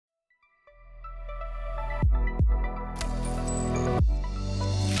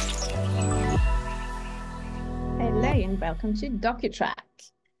welcome to DocuTrack.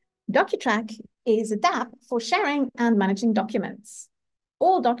 DocuTrack is a DApp for sharing and managing documents.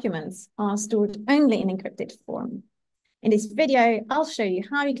 All documents are stored only in encrypted form. In this video, I'll show you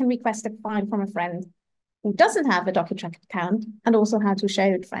how you can request a file from a friend who doesn't have a DocuTrack account and also how to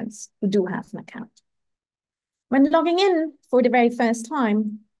share with friends who do have an account. When logging in for the very first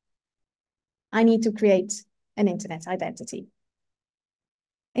time, I need to create an internet identity.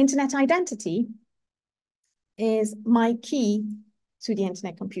 Internet identity is my key to the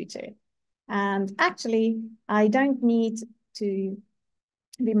internet computer. And actually, I don't need to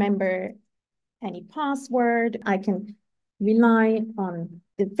remember any password. I can rely on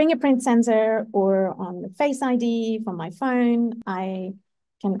the fingerprint sensor or on the Face ID from my phone. I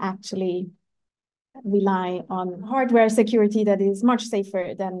can actually rely on hardware security that is much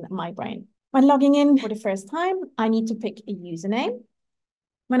safer than my brain. When logging in for the first time, I need to pick a username.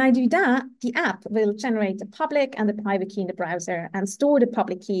 When I do that, the app will generate a public and a private key in the browser and store the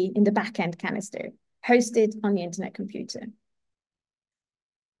public key in the backend canister, hosted on the internet computer.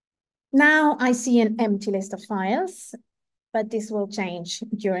 Now I see an empty list of files, but this will change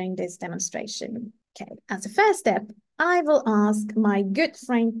during this demonstration. Okay, as a first step, I will ask my good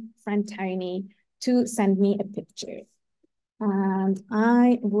friend Tony to send me a picture. And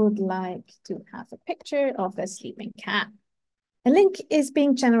I would like to have a picture of a sleeping cat. A link is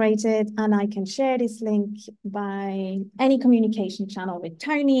being generated and I can share this link by any communication channel with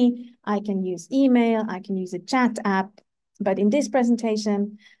Tony. I can use email, I can use a chat app, but in this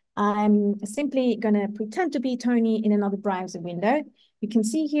presentation, I'm simply gonna pretend to be Tony in another browser window. You can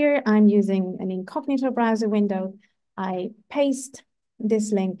see here, I'm using an incognito browser window. I paste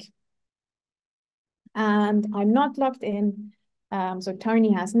this link and I'm not logged in. So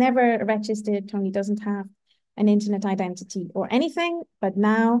Tony has never registered, Tony doesn't have an internet identity or anything, but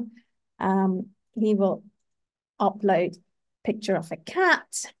now he will upload a picture of a cat.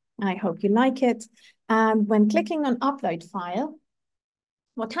 I hope you like it. And when clicking on upload file,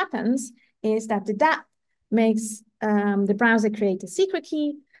 what happens is that the DApp makes the browser create a secret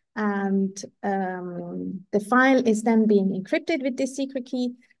key, and the file is then being encrypted with this secret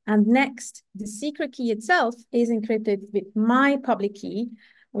key. And next, the secret key itself is encrypted with my public key,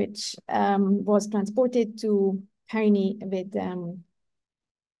 which was transported to Tony with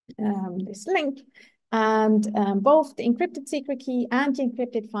this link. And both the encrypted secret key and the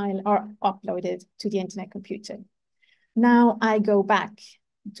encrypted file are uploaded to the internet computer. Now I go back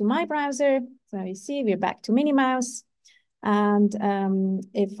to my browser. So you see, we're back to Minnie Mouse. And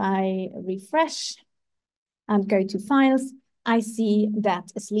if I refresh and go to files, I see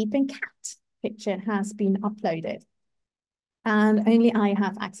that a sleeping cat picture has been uploaded. And only I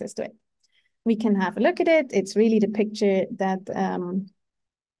have access to it. We can have a look at it. It's really the picture that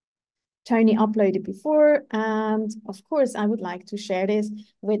Tony uploaded before. And of course, I would like to share this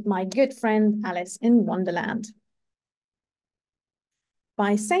with my good friend, Alice in Wonderland.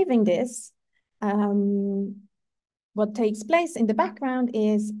 By saving this, what takes place in the background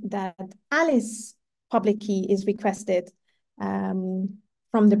is that Alice's public key is requested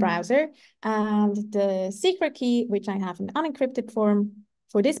from the browser, and the secret key, which I have in unencrypted form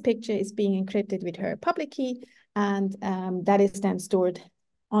for this picture, is being encrypted with her public key, and that is then stored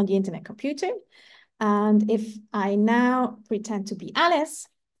on the internet computer. And if I now pretend to be Alice,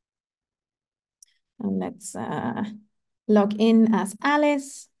 and let's log in as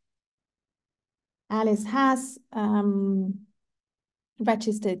Alice. Alice has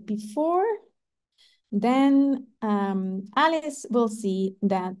registered before. Then Alice will see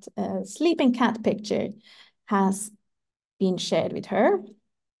that a sleeping cat picture has been shared with her,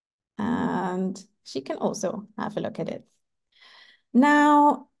 and she can also have a look at it.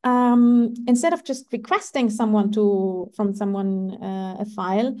 Now, instead of just requesting from someone a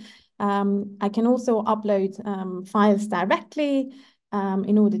file, I can also upload files directly.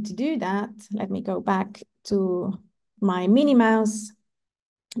 In order to do that, let me go back to my Minnie Mouse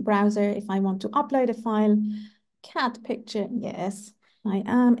browser. If I want to upload a file, cat picture, yes, I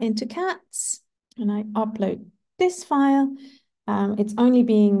am into cats, and I upload this file. It's only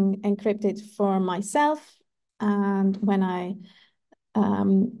being encrypted for myself, and when I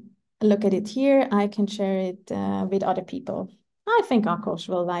look at it here, I can share it with other people. I think Akash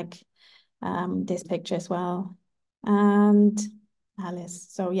will like this picture as well, and Alice.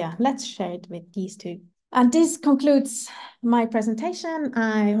 So yeah, let's share it with these two. And this concludes my presentation.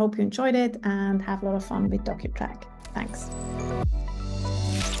 I hope you enjoyed it and have a lot of fun with DocuTrack. Thanks.